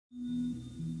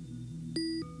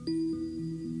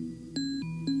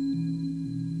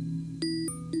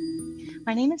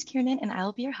My name is Kiernan, and I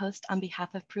will be your host on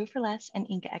behalf of Peru for Less and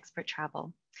Inca Expert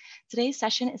Travel. Today's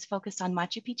session is focused on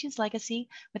Machu Picchu's legacy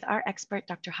with our expert,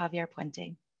 Dr. Javier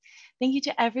Puente. Thank you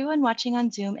to everyone watching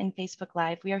on Zoom and Facebook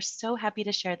Live. We are so happy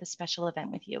to share this special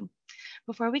event with you.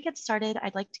 Before we get started,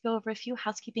 I'd like to go over a few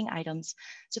housekeeping items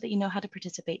so that you know how to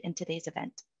participate in today's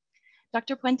event.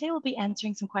 Dr. Puente will be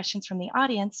answering some questions from the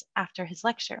audience after his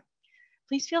lecture.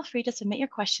 Please feel free to submit your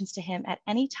questions to him at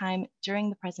any time during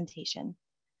the presentation.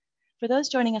 For those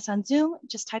joining us on Zoom,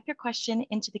 just type your question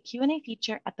into the Q&A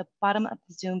feature at the bottom of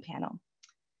the Zoom panel.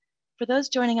 For those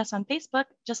joining us on Facebook,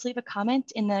 just leave a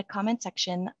comment in the comment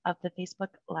section of the Facebook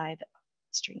Live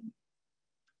stream.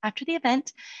 After the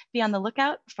event, be on the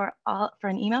lookout for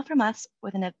an email from us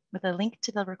with a link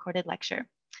to the recorded lecture.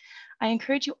 I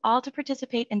encourage you all to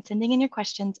participate in sending in your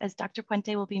questions, as Dr.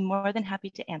 Puente will be more than happy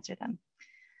to answer them.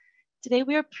 Today,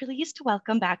 we are pleased to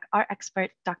welcome back our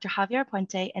expert, Dr. Javier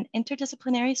Puente, an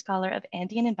interdisciplinary scholar of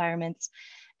Andean environments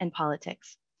and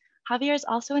politics. Javier is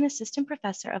also an assistant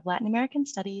professor of Latin American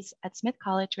Studies at Smith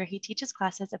College, where he teaches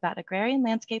classes about agrarian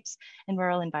landscapes and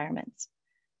rural environments.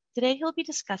 Today, he'll be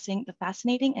discussing the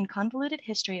fascinating and convoluted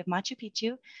history of Machu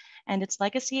Picchu and its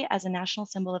legacy as a national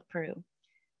symbol of Peru.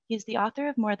 He is the author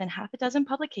of more than half a dozen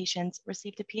publications,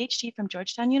 received a PhD from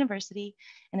Georgetown University,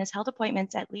 and has held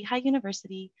appointments at Lehigh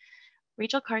University,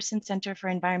 Rachel Carson Center for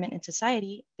Environment and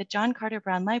Society, the John Carter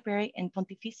Brown Library, and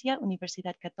Pontificia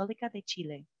Universidad Católica de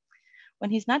Chile.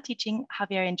 When he's not teaching,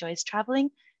 Javier enjoys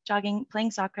traveling, jogging,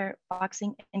 playing soccer,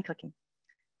 boxing, and cooking.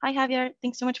 Hi, Javier.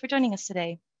 Thanks so much for joining us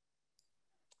today.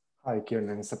 Hi,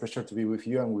 Kieran. It's a pleasure to be with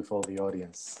you and with all the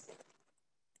audience.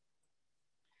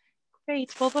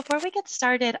 Great. Well, before we get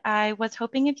started, I was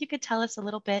hoping if you could tell us a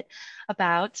little bit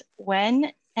about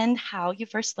when and how you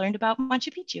first learned about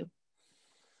Machu Picchu.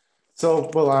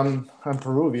 So, well, I'm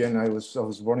Peruvian. I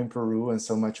was born in Peru, and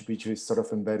so Machu Picchu is sort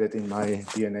of embedded in my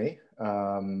DNA.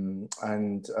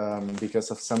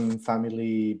 Because of some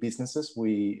family businesses,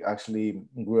 we actually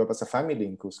grew up as a family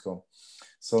in Cusco.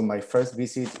 So my first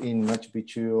visit in Machu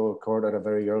Picchu occurred at a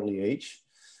very early age.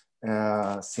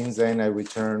 Since then, I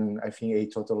returned, I think, a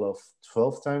total of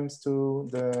 12 times to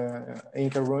the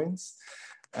Inca ruins.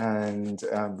 And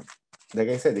like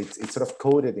I said, it's sort of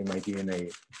coded in my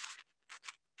DNA.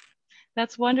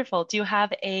 That's wonderful. Do you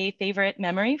have a favorite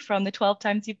memory from the 12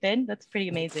 times you've been? That's pretty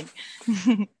amazing.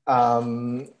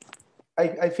 I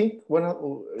think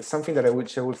something that I would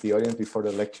share with the audience before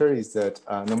the lecture is that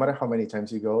no matter how many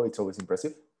times you go, it's always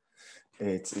impressive.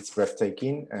 It's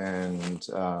breathtaking, and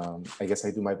I guess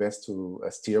I do my best to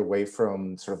steer away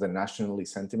from sort of the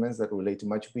nationalist sentiments that relate to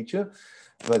Machu Picchu,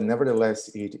 but nevertheless,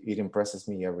 it impresses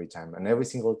me every time. And every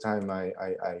single time I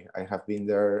have been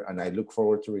there, and I look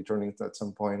forward to returning at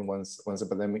some point once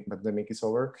the pandemic is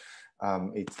over.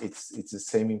 It's the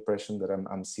same impression that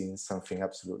I'm seeing something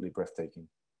absolutely breathtaking.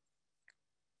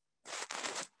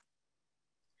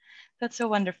 That's so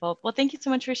wonderful. Well, thank you so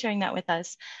much for sharing that with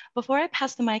us. Before I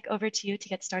pass the mic over to you to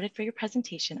get started for your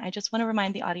presentation, I just want to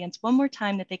remind the audience one more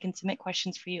time that they can submit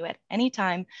questions for you at any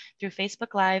time through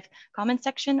Facebook Live comment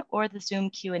section or the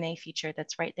Zoom Q&A feature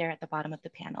that's right there at the bottom of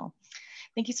the panel.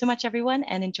 Thank you so much, everyone,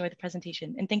 and enjoy the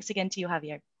presentation. And thanks again to you,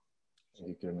 Javier. Thank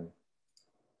you, Kiernan.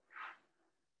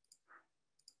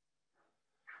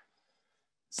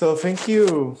 So thank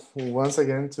you once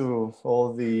again to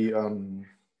all the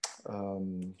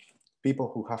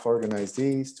people who have organized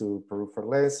this, to Peru for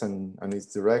Less and its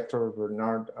director,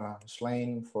 Bernard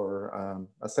Schlein, for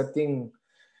accepting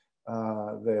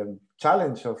the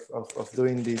challenge of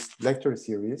doing this lecture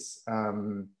series.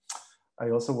 I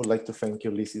also would like to thank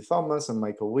you, Lizzie Thomas and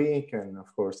Michael Wick, and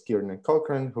of course, Kieran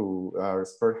Cochran, who are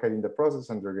spearheading the process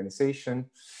and the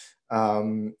organization.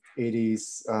 It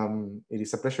is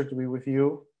a pleasure to be with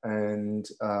you, and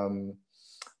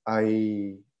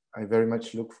I very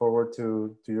much look forward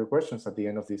to your questions at the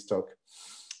end of this talk.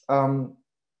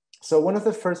 So one of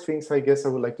the first things I guess I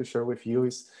would like to share with you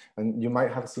is, and you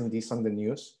might have seen this on the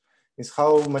news, is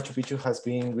how Machu Picchu has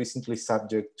been recently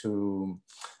subject to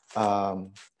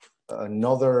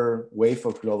another wave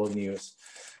of global news.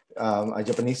 A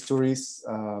Japanese tourist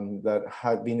that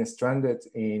had been stranded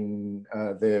in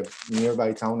the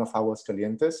nearby town of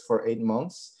Aguascalientes for 8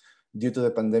 months due to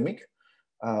the pandemic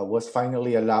was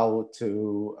finally allowed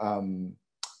to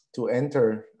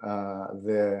enter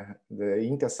the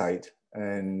Inca site,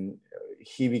 and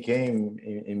he became,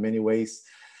 in many ways,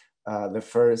 the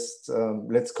first,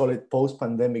 let's call it,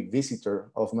 post-pandemic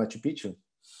visitor of Machu Picchu.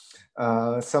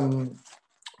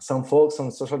 Some folks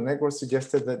on social networks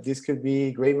suggested that this could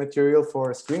be great material for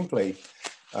a screenplay,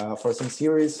 for some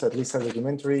series, at least a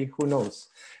documentary, who knows?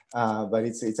 But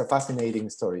it's a fascinating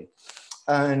story.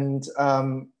 And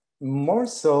more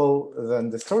so than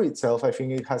the story itself, I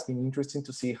think it has been interesting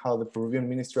to see how the Peruvian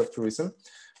Ministry of Tourism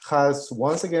has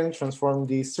once again transformed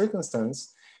this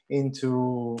circumstance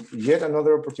into yet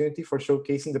another opportunity for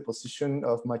showcasing the position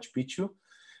of Machu Picchu,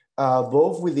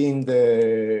 both within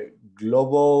the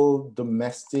global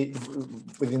domestic,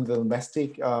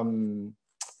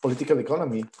 political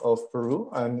economy of Peru,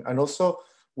 and also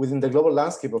within the global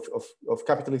landscape of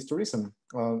capitalist tourism.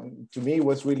 To me, it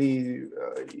was really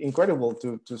incredible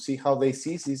to see how they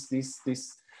seize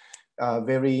this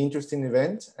very interesting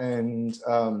event and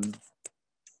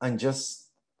just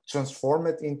transform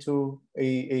it into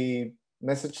a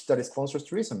message that sponsors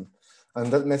tourism. And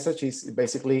that message is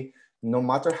basically, no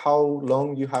matter how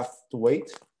long you have to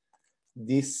wait,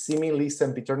 these seemingly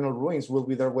sempiternal ruins will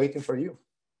be there waiting for you.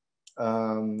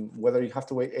 Whether you have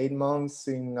to wait 8 months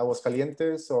in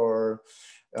Aguascalientes or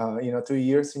 2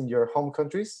 years in your home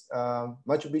countries,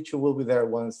 Machu Picchu will be there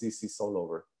once this is all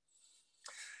over.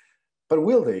 But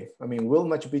will they? I mean, will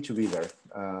Machu Picchu be there?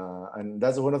 And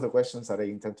that's one of the questions that I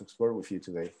intend to explore with you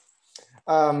today.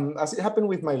 As it happened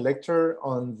with my lecture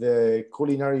on the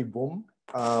culinary boom,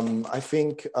 I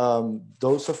think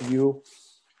those of you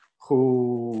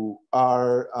who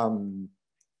are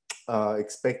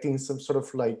expecting some sort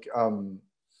of like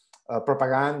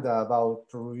propaganda about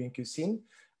Peruvian cuisine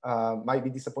might be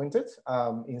disappointed.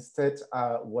 Instead,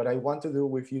 what I want to do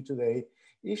with you today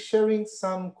is sharing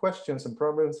some questions and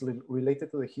problems related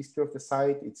to the history of the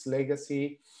site, its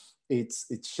legacy,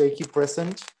 its shaky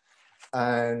present,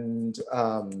 and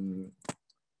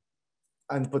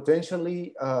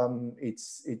potentially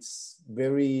its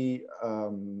very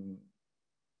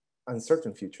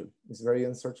uncertain future. It's very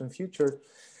uncertain future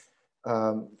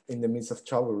in the midst of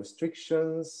travel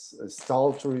restrictions, a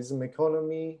stalled tourism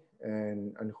economy,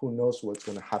 and who knows what's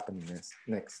going to happen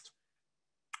next.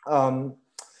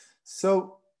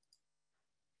 So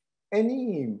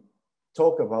any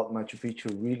talk about Machu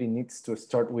Picchu really needs to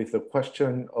start with the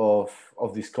question of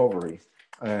discovery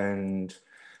and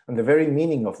the very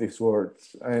meaning of this word.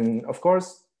 And of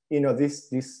course,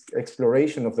 this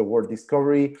exploration of the word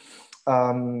discovery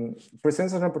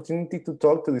presents an opportunity to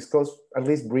discuss at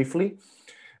least briefly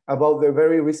about the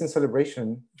very recent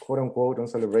celebration, quote unquote, on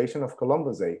celebration of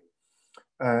Columbus Day.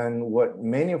 And what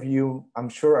many of you, I'm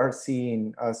sure, are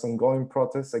seeing as ongoing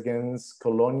protests against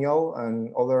colonial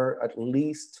and other, at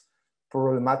least,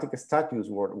 problematic statues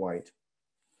worldwide.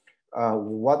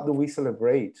 What do we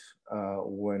celebrate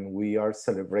when we are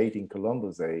celebrating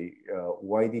Columbus Day?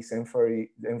 Why this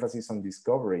emphasis on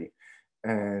discovery?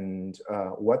 And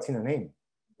what's in a name?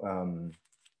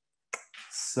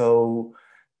 So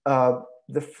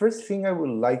the first thing I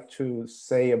would like to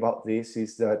say about this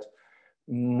is that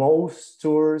most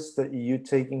tours that you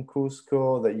take in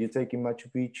Cusco, that you take in Machu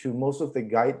Picchu, most of the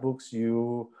guidebooks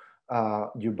you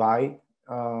buy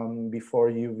before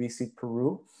you visit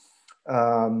Peru,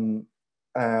 and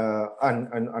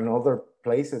other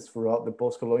places throughout the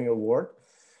post-colonial world,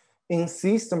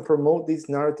 insist and promote this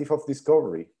narrative of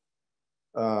discovery,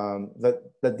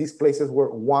 that these places were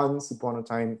once upon a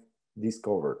time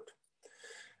discovered.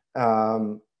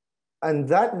 And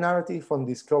that narrative on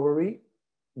discovery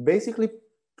basically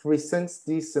presents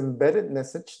this embedded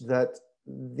message that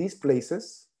these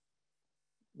places,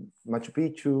 Machu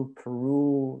Picchu,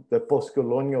 Peru, the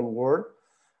post-colonial world,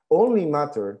 only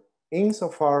matter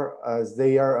insofar as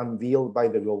they are unveiled by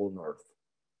the global north,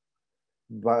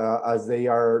 as they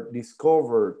are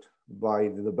discovered by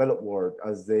the developed world,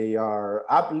 as they are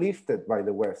uplifted by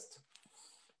the West.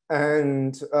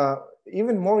 And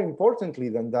even more importantly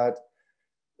than that,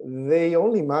 they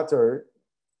only matter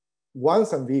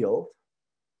once unveiled,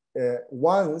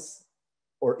 once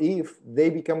or if they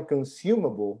become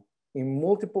consumable in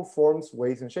multiple forms,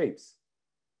 ways, and shapes.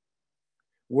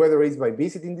 Whether it's by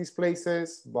visiting these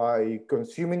places, by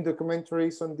consuming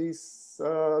documentaries on these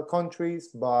countries,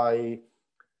 by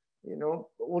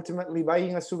ultimately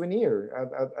buying a souvenir,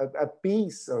 a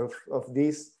piece of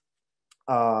these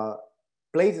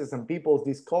places and peoples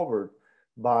discovered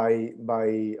by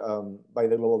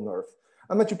the global north.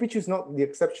 And Machu Picchu is not the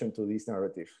exception to this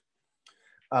narrative.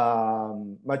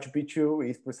 Machu Picchu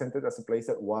is presented as a place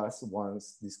that was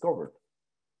once discovered.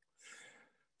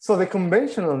 So the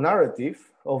conventional narrative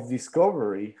of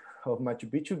discovery of Machu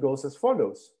Picchu goes as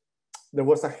follows. There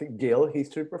was a Yale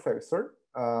history professor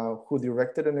who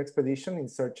directed an expedition in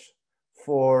search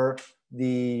for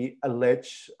the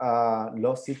alleged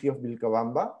lost city of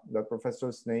Vilcabamba. That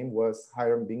professor's name was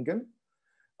Hiram Bingham.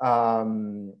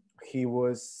 He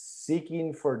was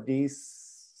seeking for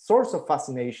this source of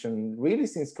fascination really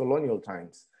since colonial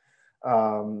times.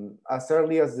 As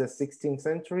early as the 16th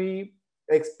century,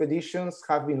 expeditions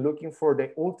have been looking for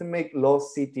the ultimate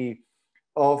lost city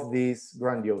of this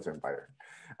grandiose empire.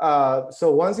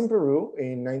 So once in Peru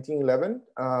in 1911,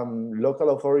 local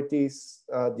authorities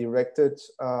directed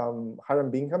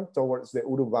Hiram Bingham towards the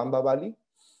Urubamba Valley.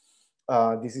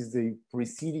 This is the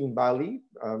preceding valley.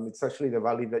 It's actually the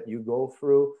valley that you go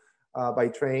through by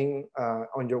train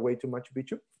on your way to Machu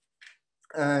Picchu.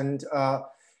 And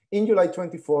in July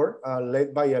 24,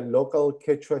 led by a local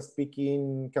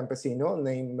Quechua-speaking campesino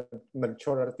named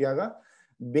Melchor Arteaga,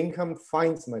 Bingham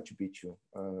finds Machu Picchu,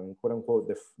 quote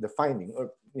unquote, the finding,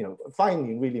 or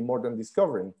finding really more than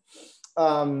discovering.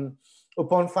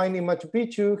 Upon finding Machu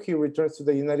Picchu, he returns to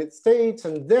the United States,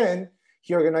 and then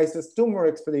he organizes 2 more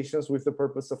expeditions with the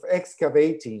purpose of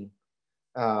excavating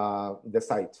the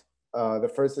site.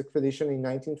 The first expedition in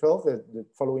 1912, the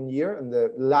following year, and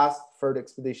the last third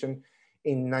expedition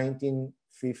in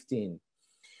 1915.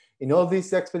 In all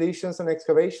these expeditions and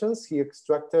excavations, he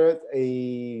extracted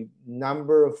a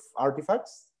number of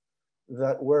artifacts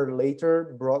that were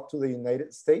later brought to the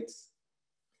United States.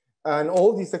 And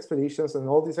all these expeditions and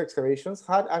all these excavations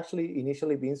had actually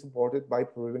initially been supported by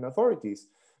Peruvian authorities,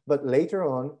 but later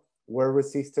on were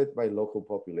resisted by local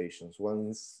populations.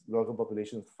 Once local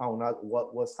populations found out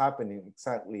what was happening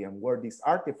exactly and where these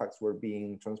artifacts were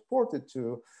being transported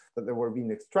to, that they were being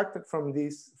extracted from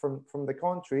the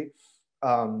country,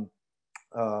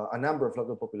 a number of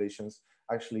local populations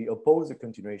actually opposed the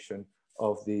continuation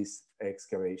of these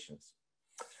excavations.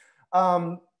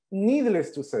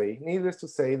 Needless to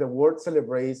say, the world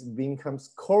celebrates Bingham's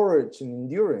courage and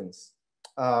endurance.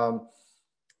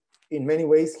 In many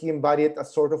ways, he embodied a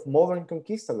sort of modern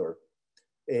conquistador,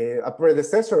 a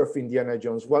predecessor of Indiana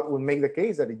Jones. What would make the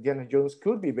case that Indiana Jones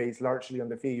could be based largely on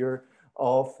the figure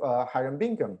of Hiram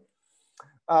Bingham.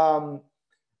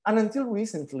 And until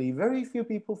recently, very few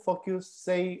people focus,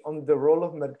 say, on the role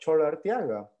of Melchor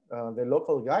Arteaga, the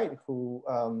local guide who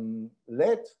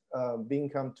led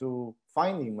Bingham to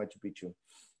finding Machu Picchu.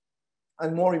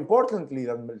 And more importantly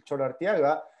than Melchor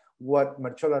Arteaga, what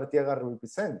Melchor Arteaga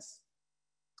represents.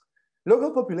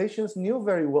 Local populations knew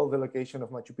very well the location of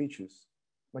Machu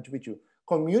Picchu.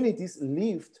 Communities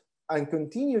lived and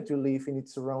continue to live in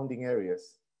its surrounding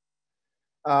areas.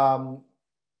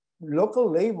 Local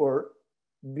labor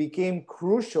became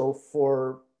crucial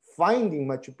for finding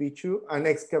Machu Picchu and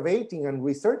excavating and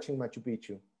researching Machu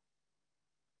Picchu.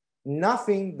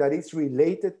 Nothing that is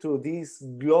related to this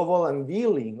global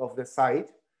unveiling of the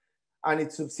site and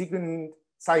its subsequent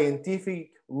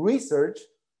scientific research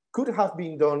could have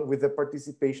been done with the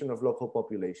participation of local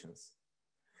populations.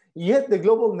 Yet the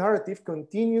global narrative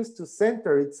continues to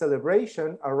center its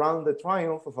celebration around the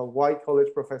triumph of a white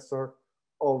college professor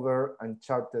over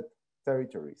uncharted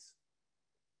territories.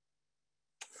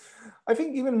 I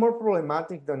think even more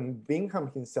problematic than Bingham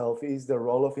himself is the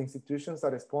role of institutions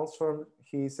that sponsored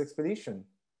his expedition.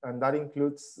 And that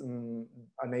includes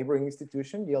a neighboring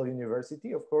institution, Yale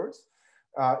University, of course.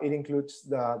 It includes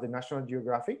the National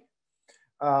Geographic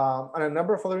and a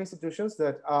number of other institutions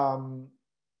that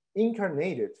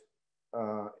incarnated,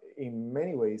 in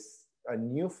many ways, a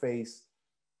new phase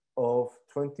of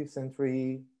 20th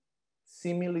century,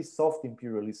 seemingly soft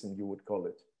imperialism, you would call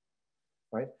it,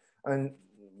 right? And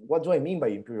what do I mean by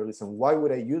imperialism? Why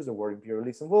would I use the word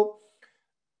imperialism? Well,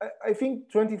 I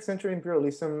think 20th century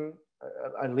imperialism,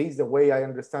 at least the way I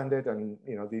understand it, and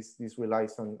this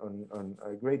relies on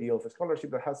a great deal of scholarship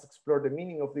that has explored the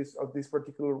meaning of this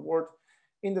particular word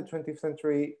in the 20th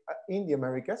century in the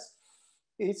Americas.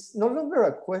 It's no longer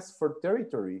a quest for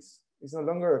territories. It's no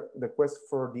longer the quest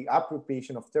for the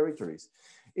appropriation of territories.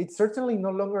 It's certainly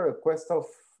no longer a quest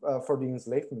for the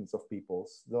enslavement of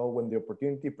peoples, though when the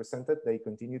opportunity presented, they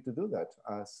continue to do that,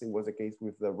 as it was the case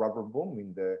with the rubber boom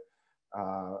in the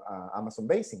Amazon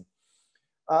basin.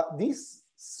 This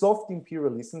soft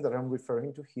imperialism that I'm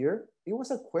referring to here, it was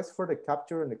a quest for the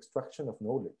capture and extraction of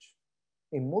knowledge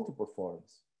in multiple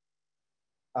forms,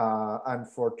 and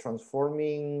for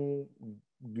transforming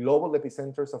global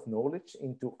epicenters of knowledge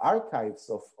into archives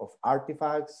of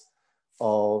artifacts,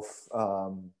 of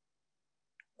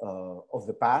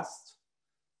the past,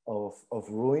 of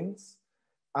ruins,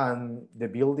 and the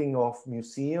building of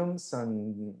museums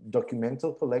and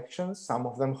documental collections, some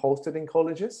of them hosted in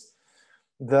colleges,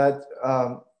 that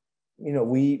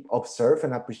we observe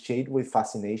and appreciate with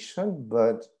fascination,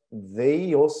 but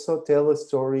they also tell a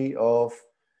story of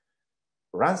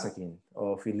ransacking,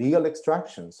 of illegal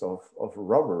extractions, of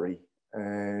robbery,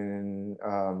 and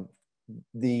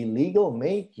the illegal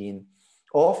making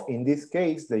of, in this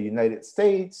case, the United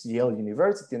States, Yale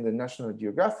University, and the National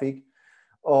Geographic,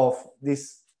 of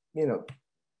this,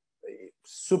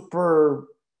 super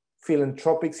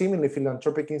seemingly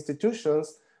philanthropic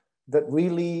institutions that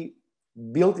really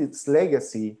built its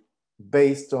legacy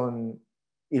based on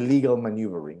illegal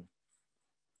maneuvering.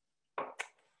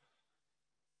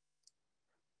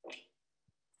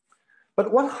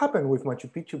 But what happened with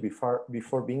Machu Picchu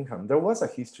before Bingham? There was a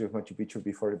history of Machu Picchu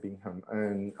before Bingham,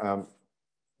 and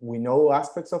we know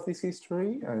aspects of this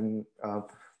history, and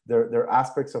there are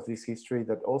aspects of this history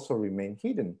that also remain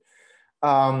hidden.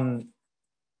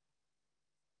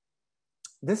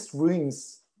 These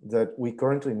ruins that we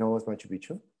currently know as Machu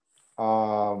Picchu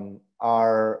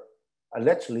are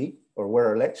allegedly, or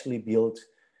were allegedly built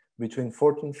between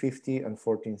 1450 and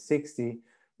 1460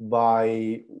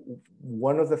 by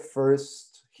one of the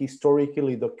first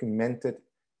historically documented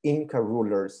Inca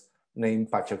rulers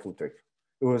named Pachacutec.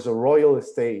 It was a royal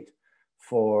estate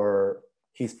for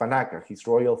his Panaca, his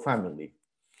royal family.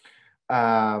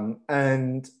 Let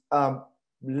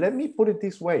me put it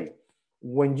this way.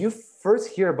 When you first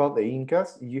hear about the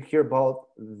Incas, you hear about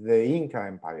the Inca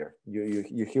Empire.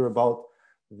 You hear about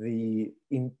the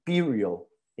imperial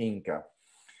Inca.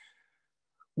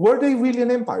 Were they really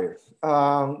an empire?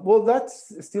 Well,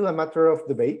 that's still a matter of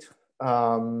debate.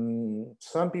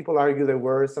 Some people argue they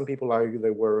were, some people argue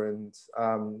they weren't.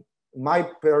 My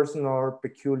personal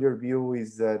peculiar view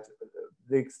is that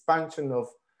the expansion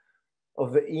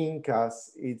of the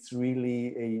Incas, it's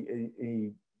really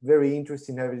a very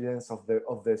interesting evidence of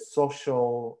the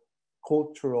social,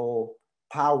 cultural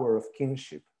power of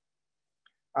kinship.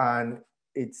 And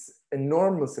its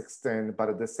enormous extent, but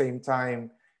at the same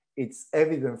time, its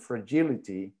evident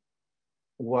fragility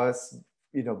was,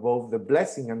 both the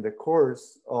blessing and the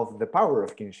curse of the power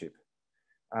of kinship.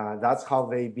 That's how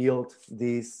they built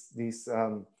this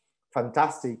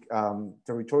fantastic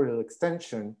territorial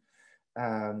extension.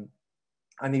 And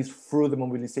it's through the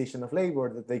mobilization of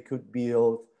labor that they could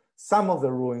build some of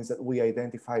the ruins that we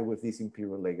identify with this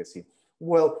imperial legacy.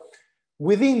 Well,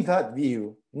 within that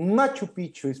view, Machu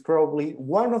Picchu is probably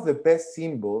one of the best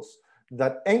symbols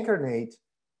that incarnate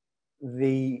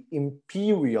the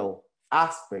imperial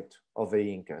aspect of the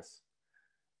Incas.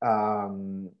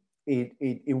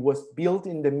 It was built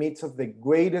in the midst of the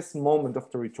greatest moment of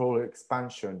territorial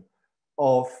expansion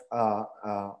of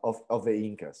the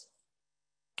Incas.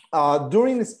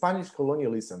 During Spanish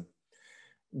colonialism,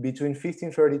 between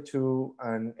 1532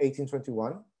 and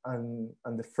 1821, and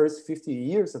the first 50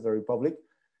 years of the Republic,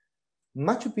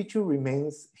 Machu Picchu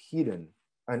remains hidden.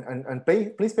 And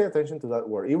please pay attention to that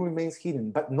word. It remains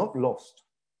hidden, but not lost.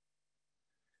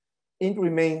 It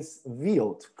remains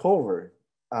veiled, covered,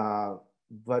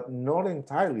 but not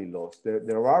entirely lost.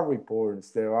 There are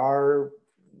reports, there are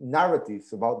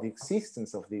narratives about the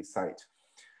existence of this site.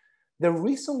 The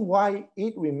reason why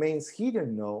it remains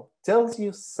hidden now tells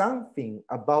you something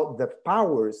about the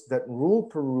powers that rule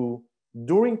Peru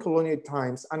during colonial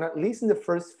times, and at least in the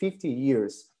first 50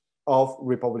 years of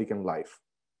Republican life.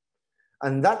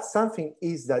 And that something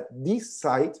is that this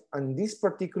site and this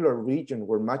particular region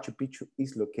where Machu Picchu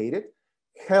is located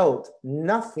held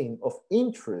nothing of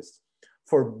interest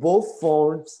for both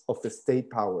forms of the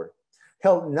state power,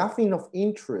 held nothing of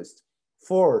interest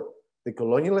for the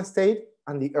colonial state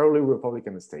and the early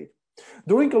Republican state.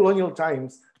 During colonial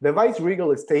times, the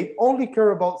viceregal state only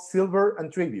cared about silver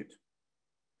and tribute.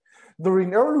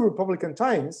 During early Republican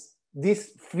times,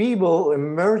 this feeble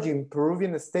emerging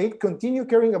Peruvian state continued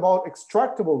caring about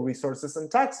extractable resources and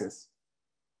taxes.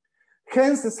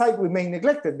 Hence, the site remained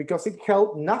neglected because it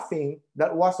held nothing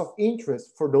that was of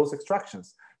interest for those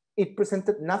extractions. It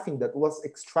presented nothing that was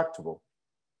extractable.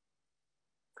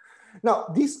 Now,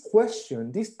 this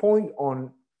question, this point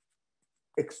on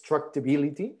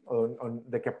extractability, on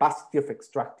the capacity of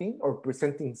extracting or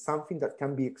presenting something that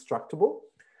can be extractable,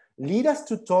 lead us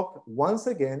to talk once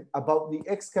again about the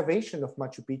excavation of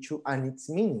Machu Picchu and its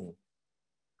meaning.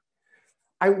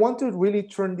 I want to really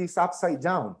turn this upside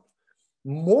down.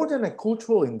 More than a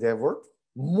cultural endeavor,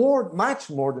 much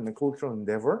more than a cultural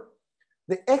endeavor,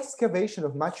 the excavation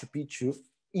of Machu Picchu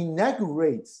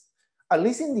inaugurates, at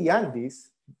least in the Andes,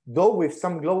 though with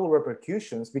some global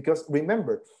repercussions, because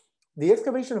remember, the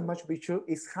excavation of Machu Picchu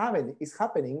is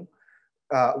happening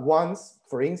once,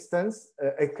 for instance,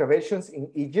 excavations in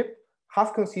Egypt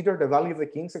have considered the Valley of the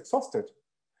Kings exhausted.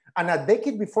 And a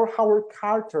decade before Howard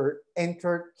Carter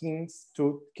entered King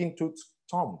Tut's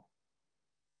tomb.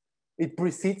 It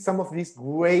precedes some of these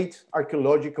great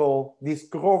archeological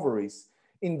discoveries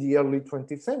in the early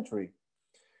 20th century.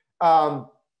 It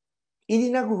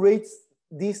inaugurates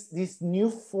this new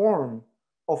form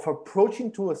of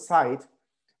approaching to a site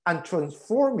and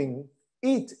transforming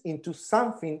it into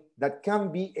something that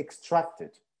can be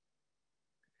extracted.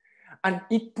 And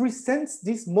it presents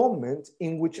this moment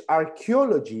in which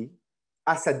archaeology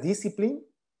as a discipline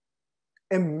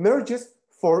emerges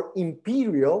for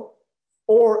imperial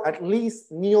or at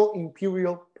least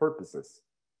neo-imperial purposes.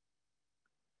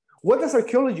 What does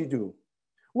archaeology do?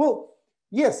 Well,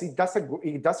 yes, it does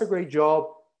a great job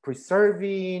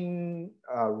preserving,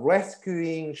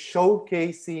 rescuing,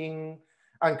 showcasing,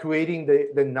 and creating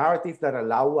the narrative that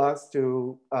allow us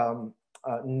to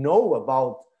know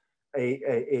about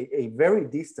a very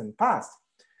distant past.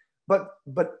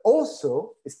 But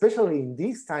also, especially in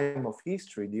this time of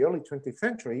history, the early 20th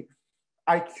century,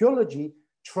 archaeology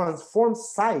transforms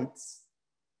sites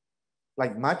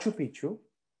like Machu Picchu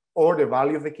or the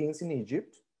Valley of the Kings in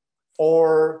Egypt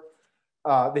or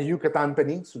the Yucatan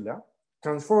Peninsula,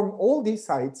 transform all these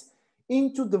sites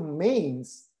into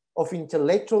domains of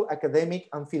intellectual, academic,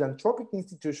 and philanthropic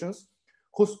institutions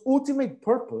whose ultimate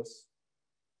purpose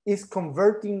is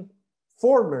converting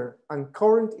former and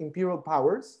current imperial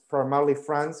powers, primarily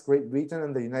France, Great Britain,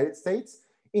 and the United States,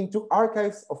 into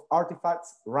archives of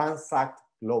artifacts ransacked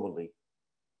globally.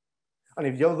 And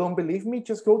if you don't believe me,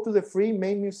 just go to the three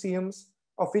main museums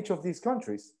of each of these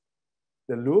countries: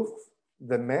 the Louvre,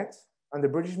 the Met, and the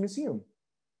British Museum,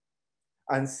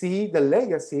 and see the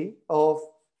legacy of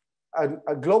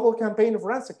a global campaign of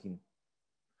ransacking,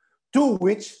 to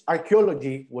which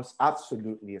archaeology was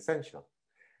absolutely essential.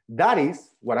 That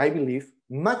is what I believe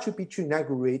Machu Picchu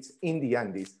inaugurates in the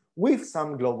Andes, with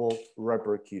some global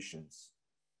repercussions.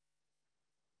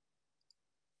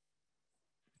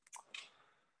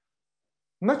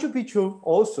 Machu Picchu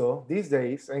also these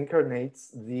days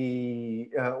incarnates the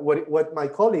what my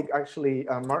colleague actually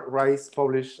Mark Rice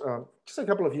published just a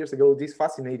couple of years ago, this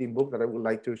fascinating book that I would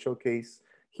like to showcase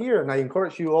here, and I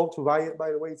encourage you all to buy it,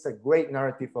 by the way. It's a great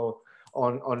narrative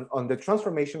on the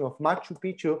transformation of Machu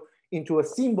Picchu into a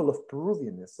symbol of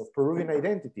Peruvianness, of Peruvian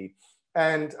identity.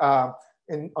 And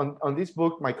on this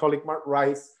book, my colleague Mark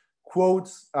Rice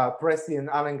quotes President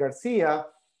Alan Garcia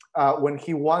when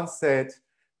he once said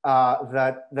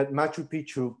that Machu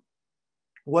Picchu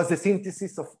was the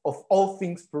synthesis of all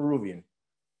things Peruvian.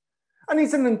 And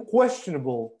it's an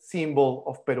unquestionable symbol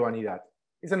of Peruanidad.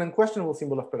 It's an unquestionable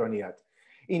symbol of Peruanidad.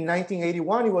 In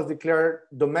 1981, it was declared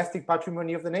domestic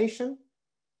patrimony of the nation.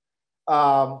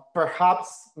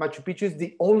 Perhaps Machu Picchu is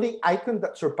the only icon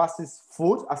that surpasses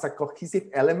food as a cohesive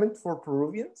element for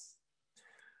Peruvians.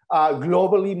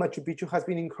 Globally, Machu Picchu has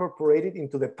been incorporated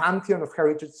into the pantheon of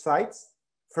heritage sites,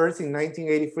 first in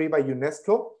 1983 by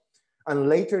UNESCO, and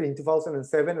later in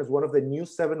 2007 as one of the new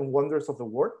 7 wonders of the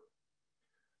world.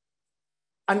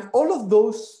 And all of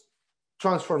those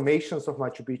transformations of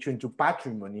Machu Picchu into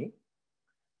patrimony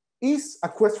is a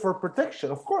quest for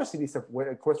protection. Of course, it is a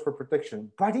quest for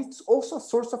protection, but it's also a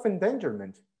source of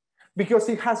endangerment because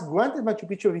it has granted Machu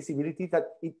Picchu a visibility that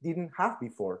it didn't have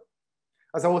before.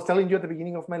 As I was telling you at the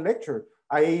beginning of my lecture,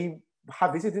 I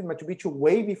have visited Machu Picchu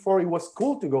way before it was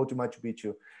cool to go to Machu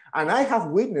Picchu. And I have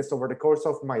witnessed over the course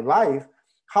of my life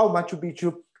how Machu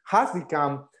Picchu has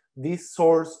become this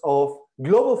source of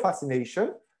global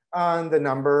fascination, and the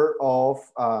number of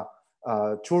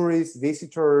tourists,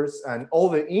 visitors, and all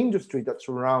the industry that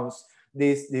surrounds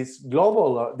this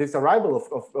arrival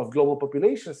of global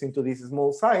populations into this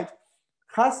small site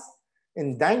has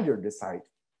endangered the site.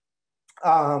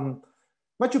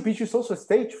 Machu Picchu is also a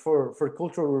stage for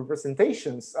cultural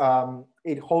representations.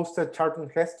 It hosted Charlton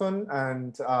Heston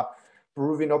and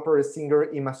Peruvian opera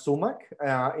singer Ima Sumac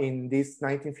in this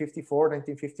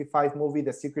 1954-1955 movie,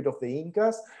 The Secret of the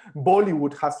Incas.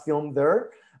 Bollywood has filmed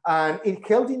there. And it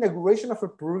held the inauguration of a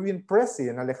Peruvian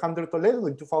president, Alejandro Toledo,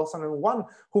 in 2001,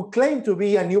 who claimed to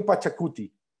be a new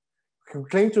Pachacuti, who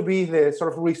claimed to be the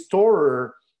sort of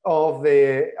restorer of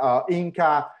the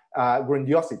Inca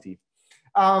grandiosity.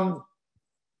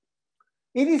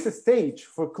 It is a stage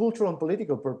for cultural and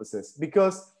political purposes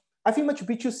because I think Machu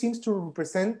Picchu seems to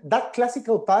represent that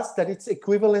classical past that it's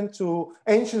equivalent to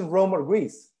ancient Rome or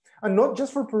Greece, and not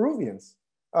just for Peruvians,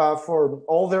 for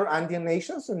all their Andean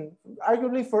nations and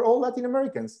arguably for all Latin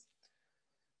Americans.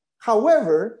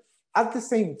 However, at the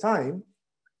same time,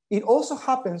 it also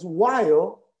happens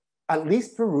while at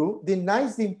least Peru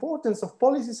denies the importance of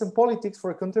policies and politics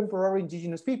for contemporary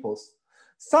indigenous peoples,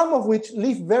 some of which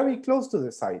live very close to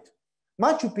the site.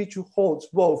 Machu Picchu holds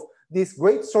both this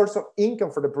great source of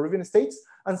income for the Peruvian states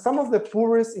and some of the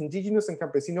poorest indigenous and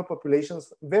campesino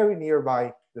populations very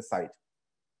nearby the site.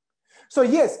 So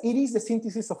yes, it is the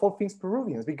synthesis of all things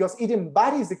Peruvians because it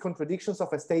embodies the contradictions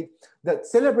of a state that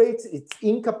celebrates its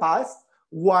Inca past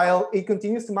while it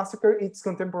continues to massacre its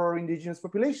contemporary indigenous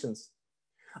populations.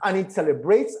 And it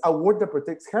celebrates a world that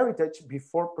protects heritage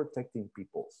before protecting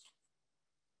peoples.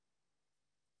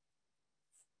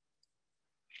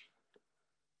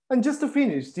 And just to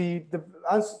finish,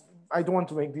 as I don't want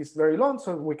to make this very long,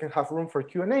 so we can have room for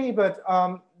Q&A, but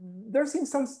there's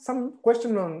some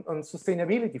question on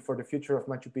sustainability for the future of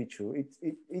Machu Picchu.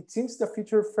 It seems the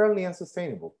future fairly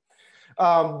unsustainable.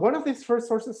 One of these first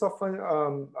sources of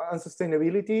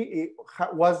unsustainability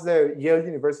was the Yale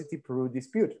University Peru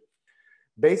dispute.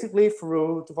 Basically,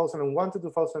 through 2001 to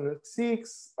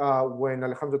 2006, when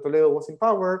Alejandro Toledo was in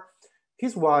power,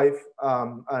 his wife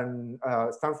and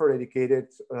Stanford-educated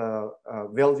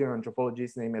Belgian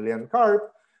anthropologist named Eliane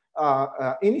Karp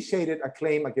initiated a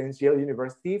claim against Yale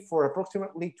University for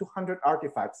approximately 200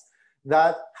 artifacts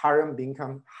that Hiram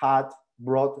Bingham had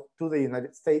brought to the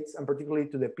United States, and particularly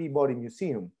to the Peabody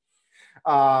Museum.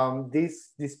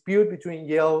 This dispute between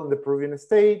Yale and the Peruvian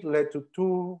state led to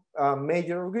two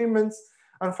major agreements,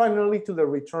 and finally to the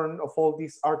return of all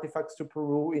these artifacts to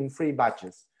Peru in 3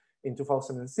 batches, in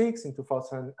 2006, in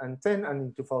 2010, and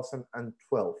in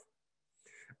 2012.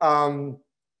 And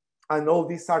all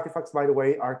these artifacts, by the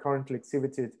way, are currently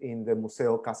exhibited in the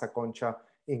Museo Casa Concha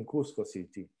in Cusco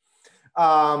City.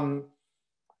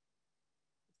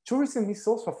 Tourism is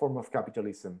also a form of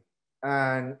capitalism,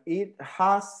 and it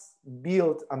has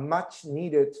built a much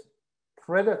needed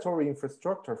predatory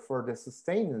infrastructure for the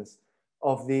sustenance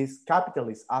of this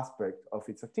capitalist aspect of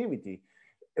its activity,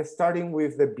 starting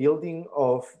with the building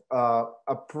of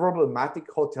a problematic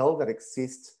hotel that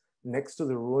exists next to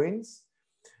the ruins,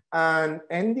 and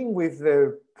ending with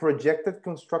the projected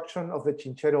construction of the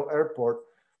Chinchero Airport,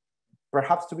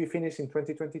 perhaps to be finished in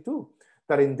 2022,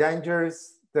 that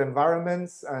endangers the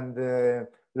environments and the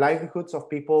livelihoods of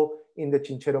people in the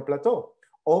Chinchero Plateau,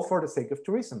 all for the sake of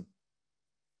tourism.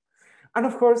 And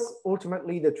of course,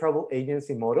 ultimately, the travel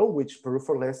agency model, which Peru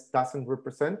for Less doesn't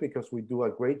represent, because we do a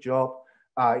great job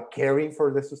caring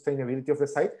for the sustainability of the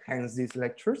site, hence these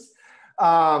lectures.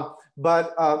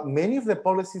 But many of the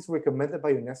policies recommended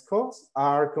by UNESCO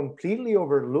are completely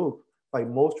overlooked by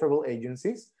most travel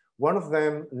agencies. One of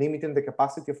them limiting the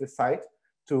capacity of the site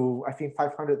to, I think,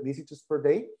 500 visitors per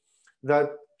day, that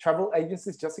travel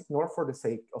agencies just ignore for the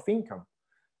sake of income.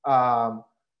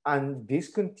 And this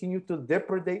continue to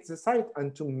depredate the site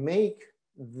and to make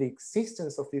the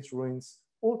existence of these ruins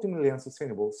ultimately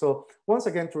unsustainable. So once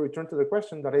again, to return to the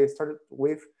question that I started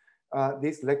with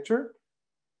this lecture,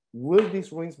 will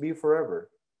these ruins be forever?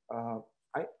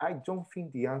 I don't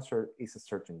think the answer is a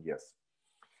certain yes.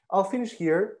 I'll finish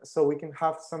here so we can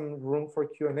have some room for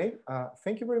Q&A.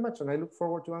 Thank you very much, and I look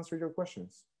forward to answer your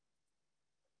questions.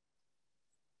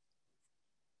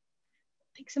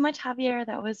 Thanks so much, Javier.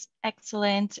 That was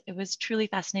excellent. It was truly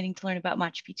fascinating to learn about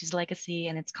Machu Picchu's legacy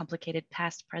and its complicated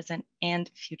past, present, and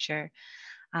future.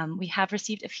 We have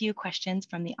received a few questions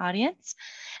from the audience.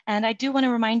 And I do want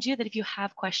to remind you that if you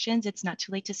have questions, it's not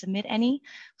too late to submit any.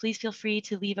 Please feel free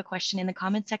to leave a question in the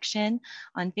comment section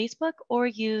on Facebook or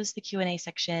use the Q&A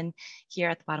section here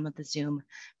at the bottom of the Zoom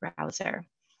browser.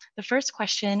 The first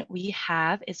question we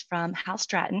have is from Hal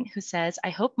Stratton, who says, I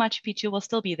hope Machu Picchu will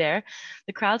still be there.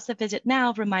 The crowds that visit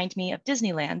now remind me of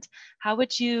Disneyland. How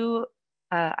would you,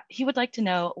 he would like to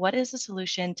know, what is the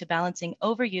solution to balancing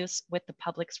overuse with the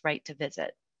public's right to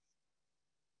visit?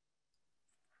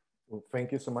 Well,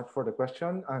 thank you so much for the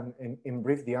question. And in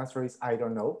brief, the answer is, I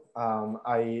don't know.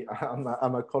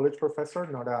 I'm a college professor,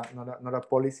 not a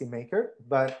policy maker,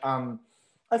 but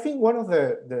I think one of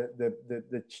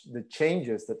the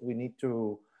changes that we need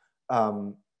to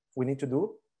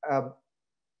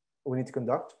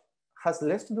conduct has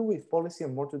less to do with policy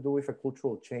and more to do with a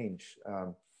cultural change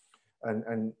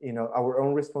and you know, our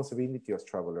own responsibility as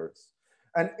travelers.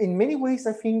 And in many ways,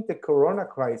 I think the Corona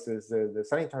crisis, the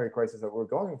sanitary crisis that we're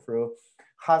going through,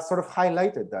 has sort of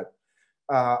highlighted that.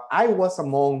 I was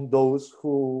among those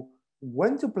who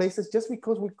went to places just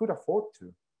because we could afford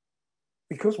to.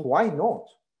 Because why not,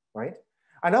 right?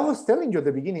 And I was telling you at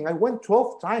the beginning, I went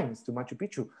 12 times to Machu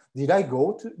Picchu. Did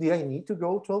I need to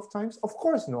go 12 times? Of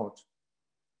course not.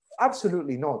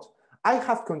 Absolutely not. I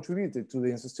have contributed to the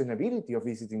unsustainability of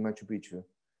visiting Machu Picchu,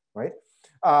 right?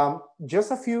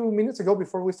 Just a few minutes ago,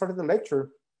 before we started the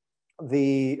lecture,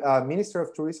 the Minister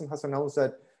of Tourism has announced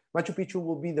that Machu Picchu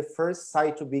will be the first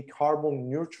site to be carbon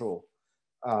neutral,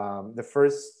 the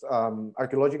first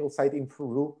archeological site in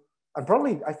Peru, and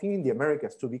probably, I think, in the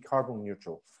Americas to be carbon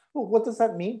neutral. Well, what does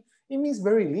that mean? It means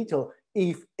very little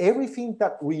if everything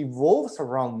that revolves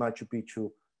around Machu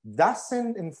Picchu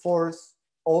doesn't enforce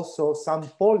also some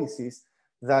policies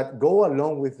that go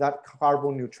along with that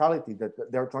carbon neutrality that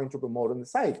they're trying to promote on the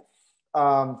site.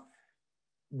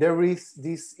 There is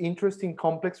this interesting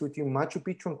complex between Machu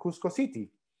Picchu and Cusco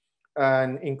City.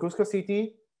 And in Cusco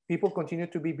City, people continue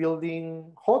to be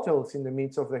building hotels in the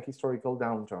midst of the historical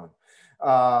downtown.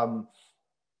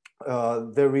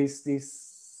 there is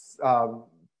this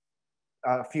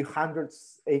a few hundred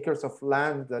acres of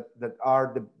land that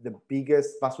are the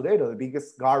biggest basurero, the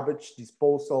biggest garbage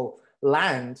disposal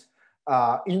land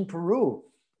in Peru,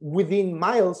 within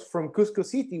miles from Cusco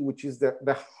City, which is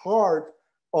the heart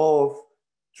of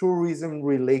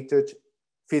tourism-related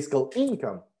fiscal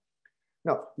income.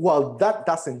 Now, while that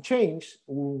doesn't change,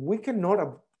 we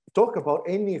cannot talk about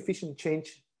any efficient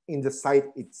change in the site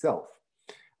itself.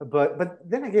 But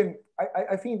then again,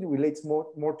 I think it relates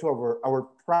more to our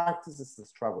practices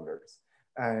as travelers,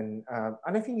 and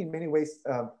I think in many ways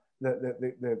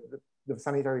the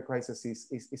sanitary crisis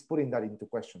is putting that into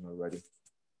question already.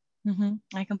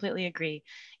 I completely agree.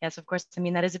 Yes, of course. I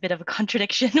mean, that is a bit of a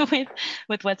contradiction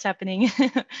with what's happening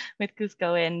with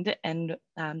Cusco and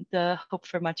the hope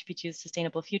for Machu Picchu's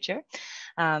sustainable future.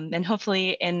 And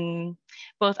hopefully in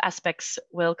both aspects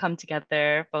will come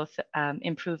together, both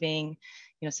improving,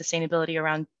 sustainability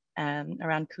around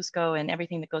Cusco and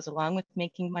everything that goes along with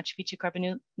making Machu Picchu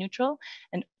carbon neutral,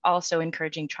 and also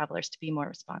encouraging travelers to be more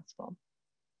responsible.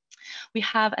 We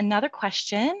have another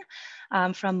question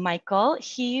from Michael.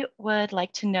 He would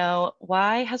like to know,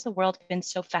 why has the world been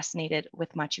so fascinated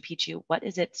with Machu Picchu? What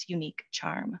is its unique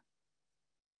charm?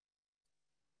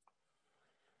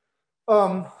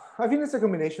 I think it's a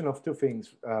combination of two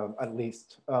things, at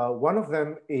least. One of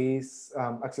them is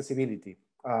accessibility.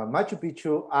 Machu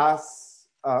Picchu, as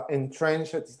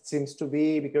entrenched as it seems to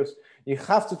be, because you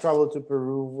have to travel to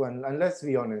Peru, and let's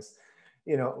be honest,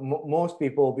 most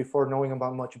people, before knowing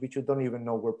about Machu Picchu, don't even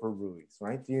know where Peru is,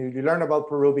 right? You learn about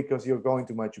Peru because you're going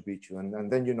to Machu Picchu,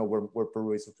 and then you know where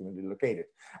Peru is ultimately located.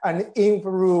 And in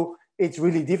Peru, it's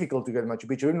really difficult to get Machu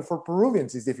Picchu. Even for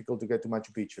Peruvians, it's difficult to get to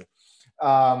Machu Picchu.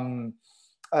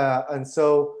 And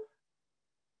so,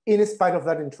 in spite of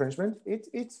that entrenchment,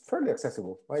 it's fairly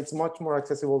accessible, right? It's much more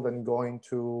accessible than going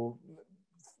to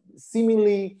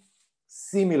seemingly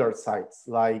similar sites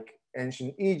like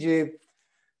ancient Egypt.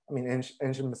 I mean,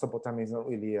 ancient Mesopotamia is not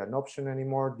really an option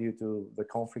anymore due to the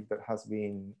conflict that has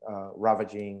been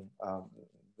ravaging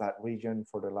that region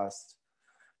for the last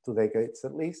 2 decades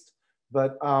at least.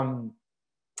 But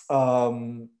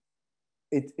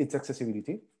it's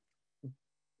accessibility,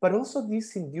 but also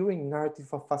this enduring narrative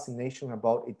of fascination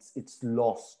about its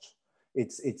lostness.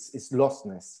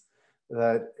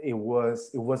 That it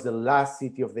was the last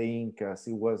city of the Incas.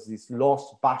 It was this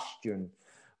lost bastion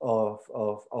of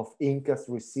Incas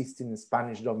resisting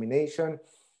Spanish domination,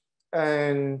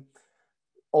 and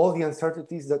all the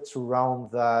uncertainties that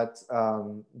surround that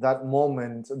that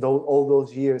moment, all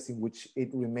those years in which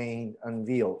it remained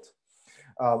unveiled.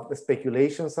 The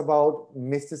speculations about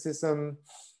mysticism.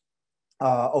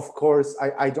 Of course,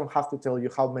 I don't have to tell you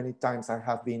how many times I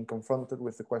have been confronted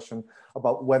with the question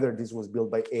about whether this was built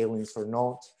by aliens or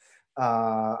not.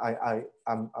 I'm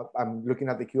looking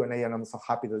at the Q&A and I'm so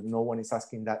happy that no one is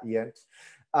asking that yet.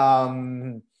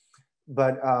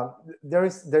 But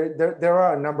there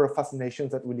are a number of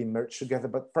fascinations that really merge together,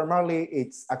 but primarily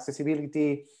it's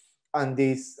accessibility and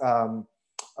this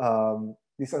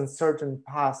uncertain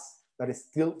past that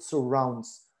still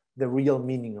surrounds the real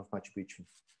meaning of Machu Picchu.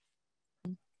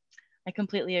 I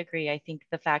completely agree. I think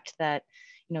the fact that,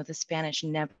 the Spanish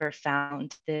never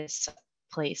found this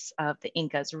place of the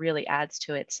Incas really adds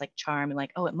to its charm,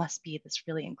 and oh, it must be this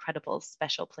really incredible,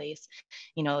 special place,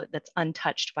 that's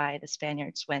untouched by the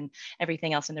Spaniards when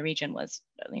everything else in the region was,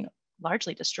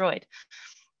 largely destroyed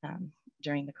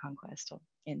during the conquest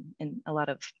in a lot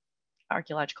of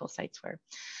archeological sites were.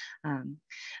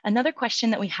 Another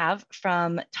question that we have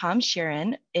from Tom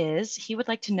Sheeran is, he would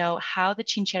like to know how the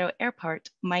Chinchero Airport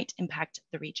might impact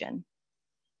the region.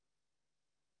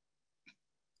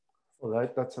 Well,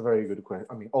 that's a very good question.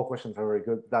 I mean, all questions are very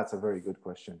good. That's a very good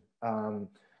question.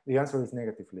 The answer is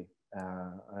negatively,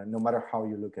 no matter how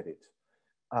you look at it.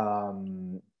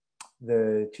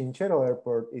 The Chinchero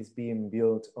Airport is being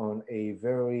built on a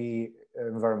very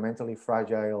environmentally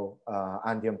fragile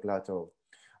Andean plateau.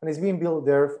 And it's being built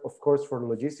there, of course, for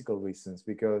logistical reasons,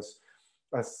 because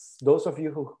as those of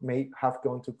you who may have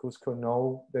gone to Cusco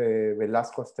know, the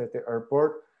Velasco Astete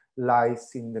Airport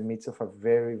lies in the midst of a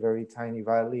very, very tiny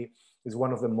valley. It's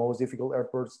one of the most difficult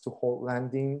airports to hold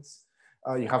landings.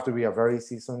 You have to be a very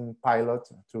seasoned pilot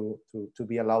to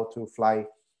be allowed to fly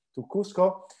to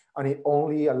Cusco, and it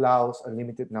only allows a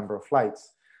limited number of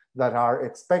flights that are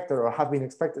expected or have been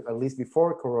expected, at least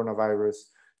before coronavirus,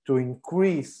 to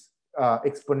increase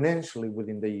exponentially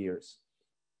within the years.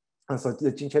 And so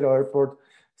the Chinchero Airport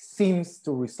seems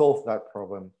to resolve that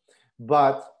problem.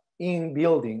 But in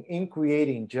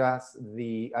creating just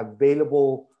the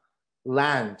available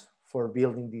land for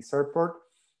building this airport,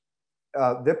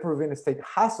 the Peruvian state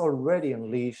has already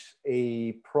unleashed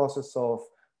a process of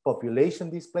population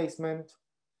displacement,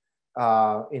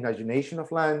 alienation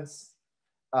of lands,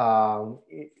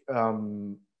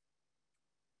 um,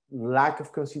 lack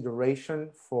of consideration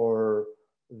for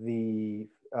the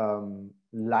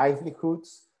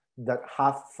livelihoods that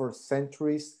have for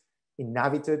centuries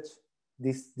inhabited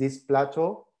this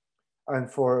plateau, and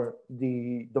for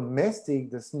the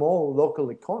domestic, the small local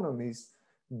economies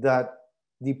that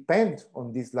depend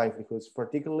on these livelihoods.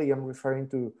 Particularly, I'm referring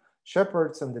to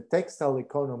shepherds and the textile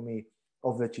economy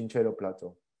of the Chinchero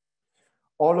Plateau,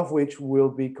 all of which will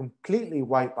be completely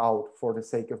wiped out for the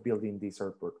sake of building this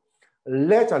airport.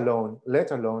 Let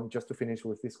alone, just to finish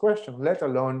with this question, let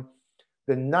alone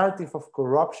the narrative of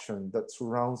corruption that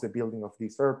surrounds the building of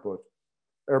this airport,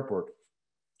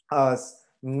 as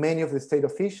many of the state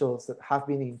officials that have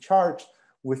been in charge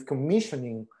with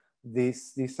commissioning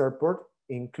this airport,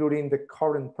 including the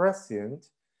current president,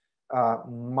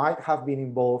 might have been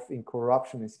involved in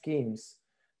corruption schemes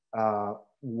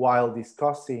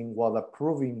while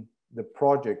approving the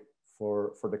project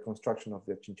for the construction of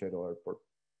the Chinchero Airport.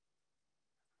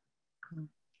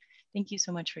 Thank you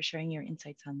so much for sharing your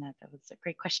insights on that. That was a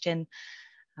great question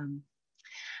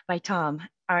by Tom.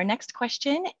 Our next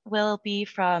question will be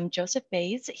from Joseph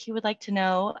Bays. He would like to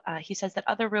know, he says that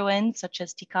other ruins such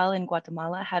as Tikal in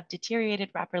Guatemala have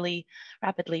deteriorated rapidly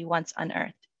once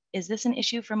unearthed. Is this an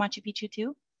issue for Machu Picchu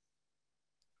too?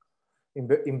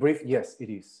 In brief, yes, it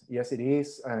is. Yes, it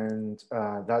is. And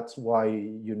that's why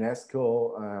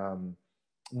UNESCO,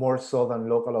 more so than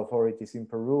local authorities in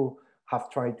Peru, have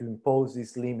tried to impose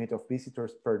this limit of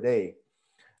visitors per day.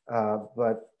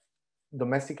 But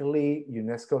domestically,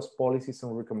 UNESCO's policies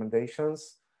and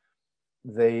recommendations,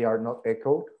 they are not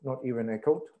even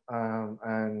echoed.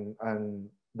 And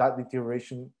that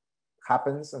deterioration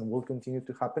happens and will continue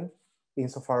to happen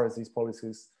insofar as these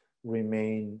policies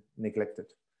remain neglected.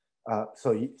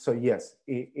 So yes,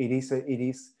 it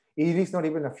is not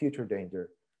even a future danger.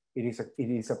 It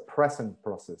is a present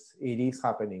process. It is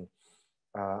happening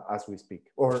as we speak,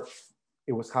 or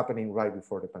it was happening right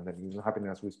before the pandemic. It's not happening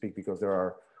as we speak because there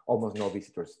are almost no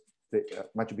visitors.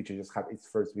 Machu Picchu just had its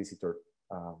first visitor,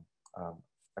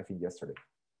 I think yesterday.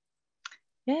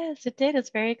 Yes, it did. It's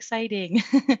very exciting.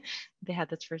 They had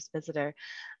this first visitor.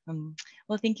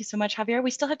 Well, thank you so much, Javier.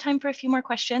 We still have time for a few more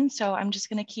questions, so I'm just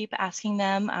going to keep asking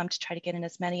them to try to get in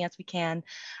as many as we can.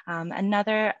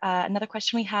 Another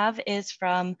question we have is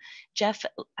from Jeff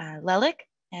Lelick.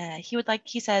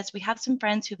 He says, we have some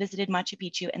friends who visited Machu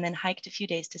Picchu and then hiked a few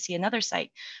days to see another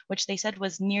site, which they said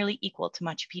was nearly equal to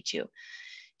Machu Picchu.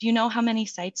 Do you know how many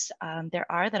sites there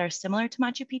are that are similar to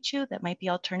Machu Picchu that might be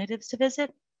alternatives to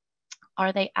visit?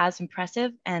 Are they as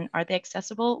impressive and are they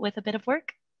accessible with a bit of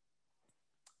work?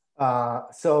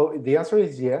 So the answer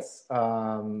is yes.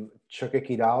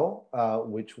 Choquequirao,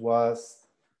 which was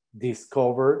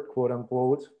discovered, quote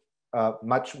unquote,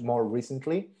 much more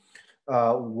recently,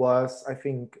 was, I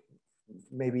think,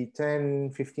 maybe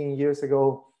 10, 15 years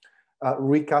ago,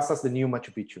 recast as the new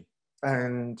Machu Picchu.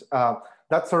 And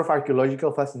that sort of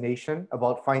archeological fascination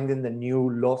about finding the new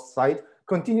lost site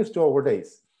continues to our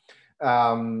days.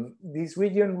 This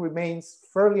region remains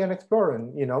fairly unexplored.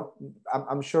 And,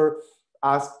 I'm sure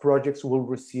as projects will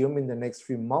resume in the next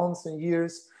few months and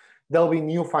years, there'll be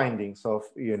new findings of,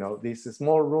 this is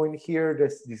small ruin here,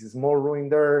 this is small ruin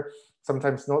there,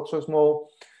 sometimes not so small.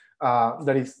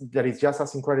 That is just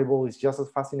as incredible, it's just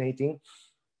as fascinating.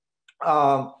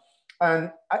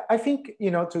 And I think,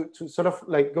 to sort of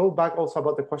like go back also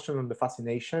about the question on the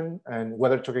fascination and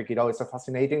whether Choquequirao is a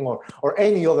fascinating or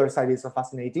any other site is a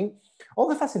fascinating, all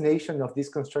the fascination of this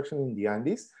construction in the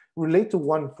Andes relate to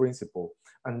one principle,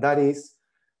 and that is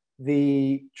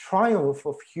the triumph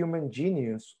of human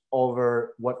genius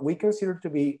over what we consider to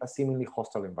be a seemingly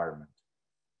hostile environment,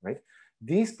 right?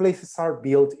 These places are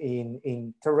built in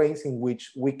terrains in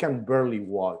which we can barely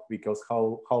walk because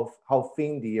how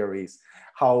thin the air is,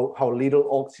 how little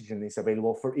oxygen is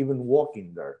available for even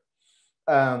walking there.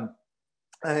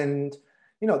 And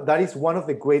that is one of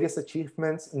the greatest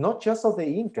achievements, not just of the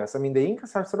Incas. I mean, the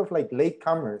Incas are sort of like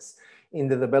latecomers in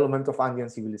the development of Andean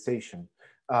civilization.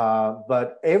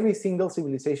 But every single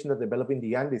civilization that developed in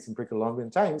the Andes in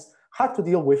pre-Columbian times had to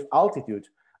deal with altitude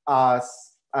as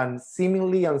and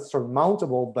seemingly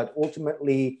unsurmountable, but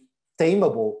ultimately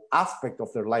tameable aspect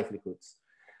of their livelihoods.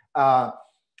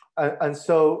 And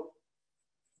so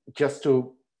just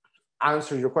to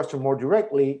answer your question more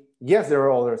directly, yes, there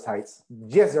are other sites.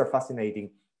 Yes, they're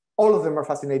fascinating. All of them are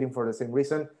fascinating for the same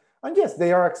reason. And yes,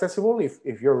 they are accessible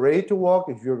if you're ready to walk,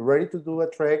 if you're ready to do a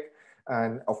trek.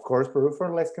 And of course, Peru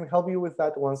for Less can help you with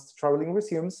that once traveling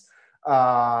resumes.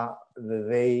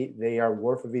 they are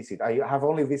worth a visit. I have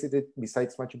only visited,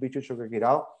 besides Machu Picchu,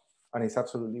 Choqquequirao, and it's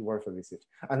absolutely worth a visit.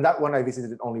 And that one I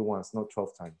visited only once, not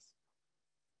 12 times.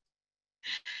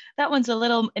 That one's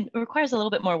it requires a little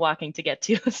bit more walking to get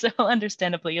to. So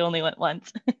understandably, you only went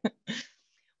once.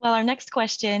 Well, our next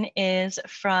question is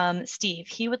from Steve.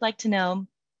 He would like to know,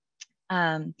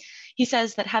 he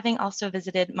says that having also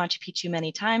visited Machu Picchu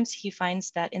many times, he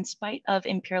finds that in spite of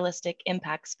imperialistic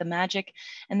impacts, the magic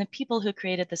and the people who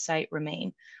created the site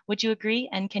remain. Would you agree?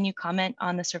 And can you comment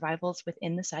on the survivals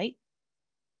within the site?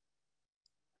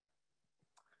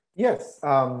 Yes,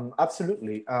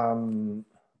 absolutely.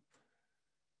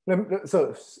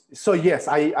 So yes,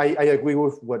 I agree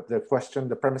with what the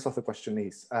premise of the question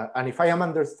is. And if I am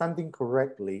understanding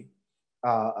correctly,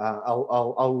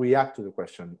 I'll react to the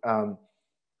question.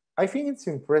 I think it's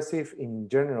impressive in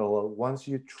general once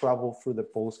you travel through the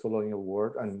post-colonial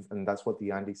world, and that's what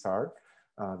the Andes are.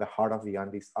 The heart of the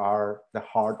Andes are the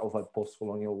heart of a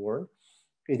post-colonial world.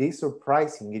 It is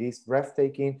surprising, it is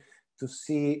breathtaking to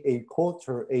see a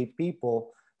culture, a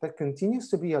people that continues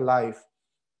to be alive,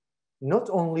 not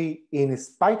only in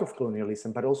spite of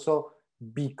colonialism, but also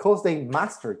because they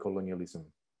master colonialism.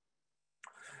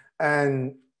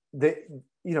 And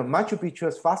Machu Picchu,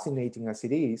 as fascinating as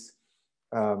it is,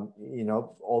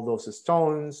 all those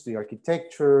stones, the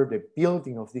architecture, the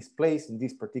building of this place in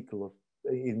this particular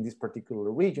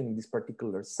region, in this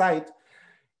particular site,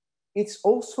 it's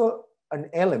also an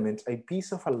element, a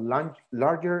piece of a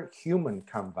larger human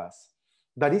canvas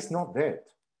that is not dead.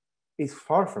 It's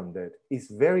far from dead. It's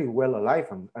very well alive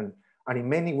and in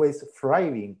many ways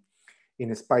thriving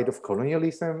in spite of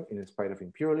colonialism, in spite of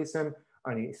imperialism,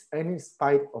 and in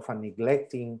spite of a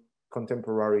neglecting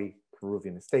contemporary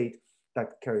Peruvian state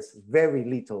that cares very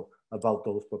little about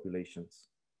those populations.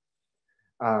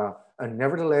 And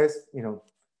nevertheless,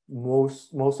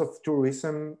 most of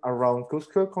tourism around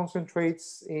Cusco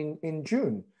concentrates in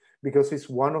June because it's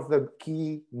one of the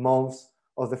key months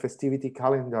of the festivity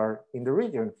calendar in the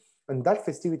region. And that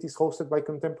festivity is hosted by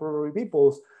contemporary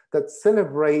peoples that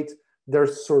celebrate their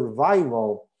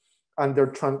survival and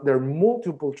their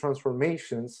multiple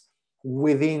transformations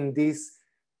within these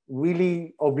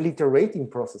really obliterating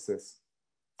processes.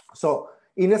 So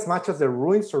in as much as the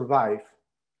ruins survive,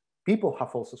 people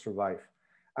have also survived.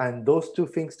 And those two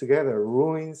things together,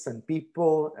 ruins and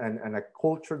people and a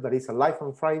culture that is alive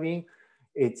and thriving,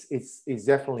 it's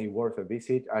definitely worth a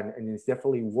visit, and it's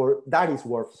definitely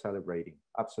worth celebrating.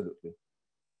 Absolutely.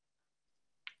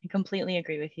 I completely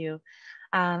agree with you.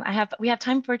 We have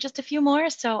time for just a few more,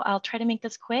 so I'll try to make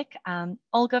this quick.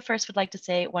 Olga first would like to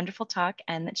say wonderful talk,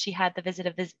 and that she had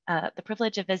the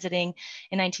privilege of visiting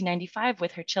in 1995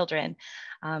 with her children.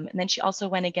 And then she also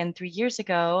went again 3 years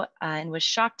ago and was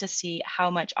shocked to see how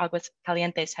much Aguas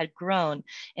Calientes had grown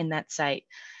in that site.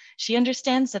 She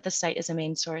understands that the site is a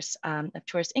main source of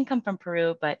tourist income from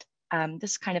Peru, but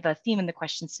this is kind of a theme in the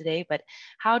questions today, but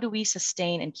how do we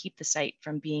sustain and keep the site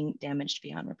from being damaged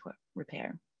beyond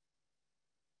repair?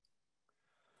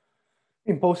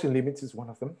 Imposing limits is one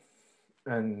of them.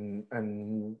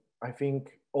 And I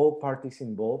think all parties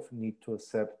involved need to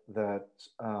accept that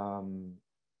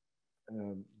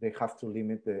they have to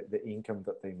limit the income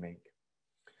that they make.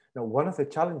 Now, one of the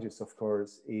challenges, of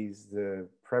course, is the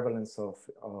prevalence of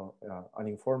an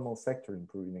informal sector in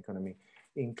Peruvian economy,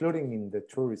 including in the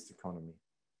tourist economy.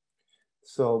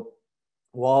 So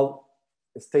while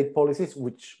state policies,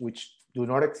 which do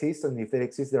not exist, and if they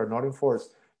exist, they are not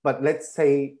enforced, but let's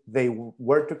say they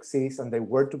were to exist and they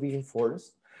were to be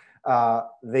enforced,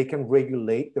 they can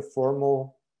regulate the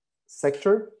formal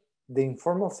sector. The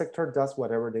informal sector does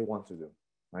whatever they want to do,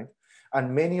 right?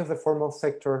 And many of the formal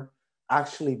sector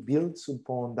actually builds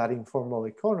upon that informal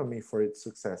economy for its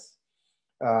success.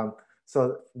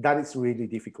 So that is really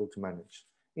difficult to manage.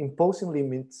 Imposing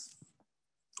limits,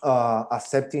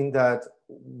 accepting that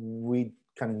we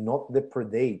cannot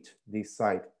depredate this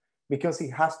site because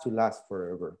it has to last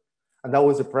forever. And that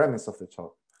was the premise of the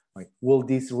talk. Like, will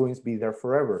these ruins be there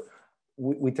forever?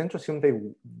 We tend to assume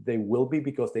they will be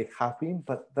because they have been,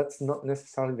 but that's not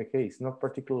necessarily the case, not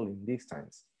particularly in these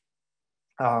times.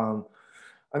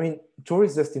 I mean,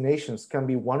 tourist destinations can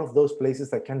be one of those places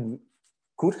that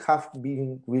could have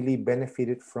been really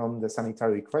benefited from the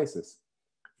sanitary crisis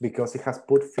because it has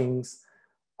put things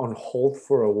on hold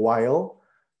for a while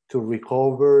to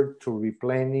recover, to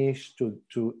replenish, to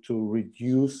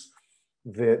reduce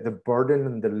the burden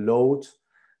and the load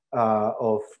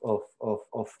of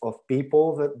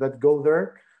people that go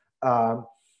there.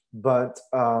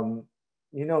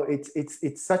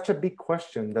 It's such a big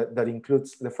question that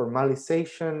includes the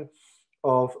formalization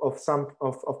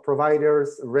of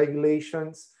providers,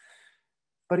 regulations,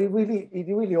 But it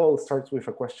really all starts with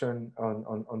a question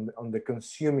on the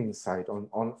consuming side,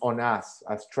 on us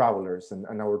as travelers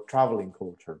and our traveling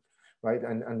culture, right?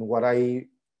 And what I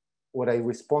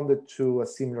responded to a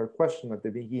similar question at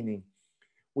the beginning,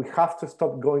 we have to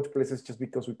stop going to places just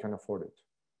because we can afford it.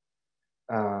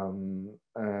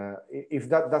 If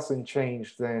that doesn't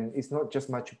change, then it's not just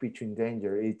Machu Picchu in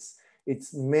danger.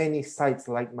 It's many sites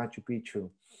like Machu Picchu.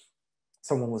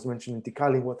 Someone was mentioning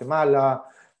Tikal in Guatemala,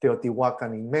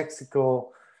 Teotihuacan in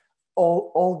Mexico.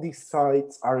 All these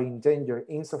sites are in danger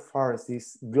insofar as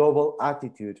this global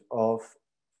attitude of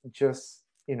just,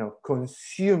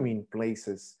 consuming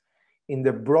places in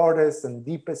the broadest and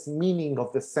deepest meaning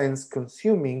of the sense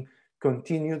consuming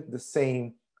continued the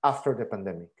same after the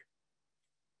pandemic.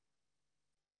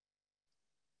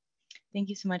 Thank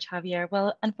you so much, Javier.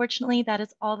 Well, unfortunately, that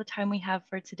is all the time we have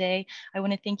for today. I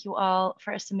want to thank you all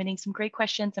for submitting some great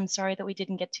questions. I'm sorry that we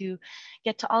didn't get to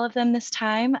all of them this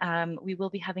time. We will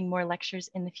be having more lectures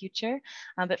in the future.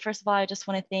 But first of all, I just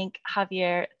want to thank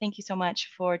Javier. Thank you so much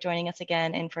for joining us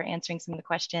again and for answering some of the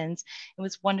questions. It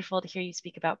was wonderful to hear you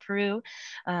speak about Peru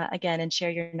again and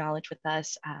share your knowledge with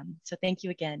us. So thank you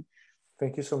again.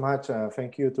 Thank you so much.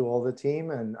 Thank you to all the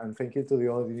team and thank you to the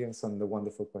audience on the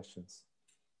wonderful questions.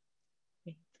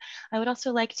 I would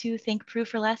also like to thank Peru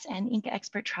for Less and Inca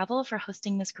Expert Travel for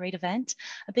hosting this great event.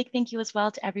 A big thank you as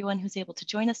well to everyone who's able to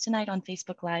join us tonight on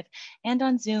Facebook Live and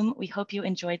on Zoom. We hope you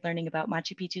enjoyed learning about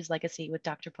Machu Picchu's legacy with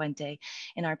Dr. Puente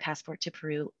in our Passport to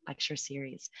Peru lecture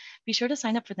series. Be sure to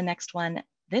sign up for the next one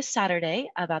this Saturday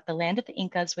about the land of the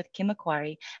Incas with Kim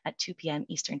Aquari at 2 p.m.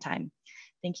 Eastern Time.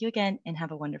 Thank you again and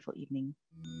have a wonderful evening.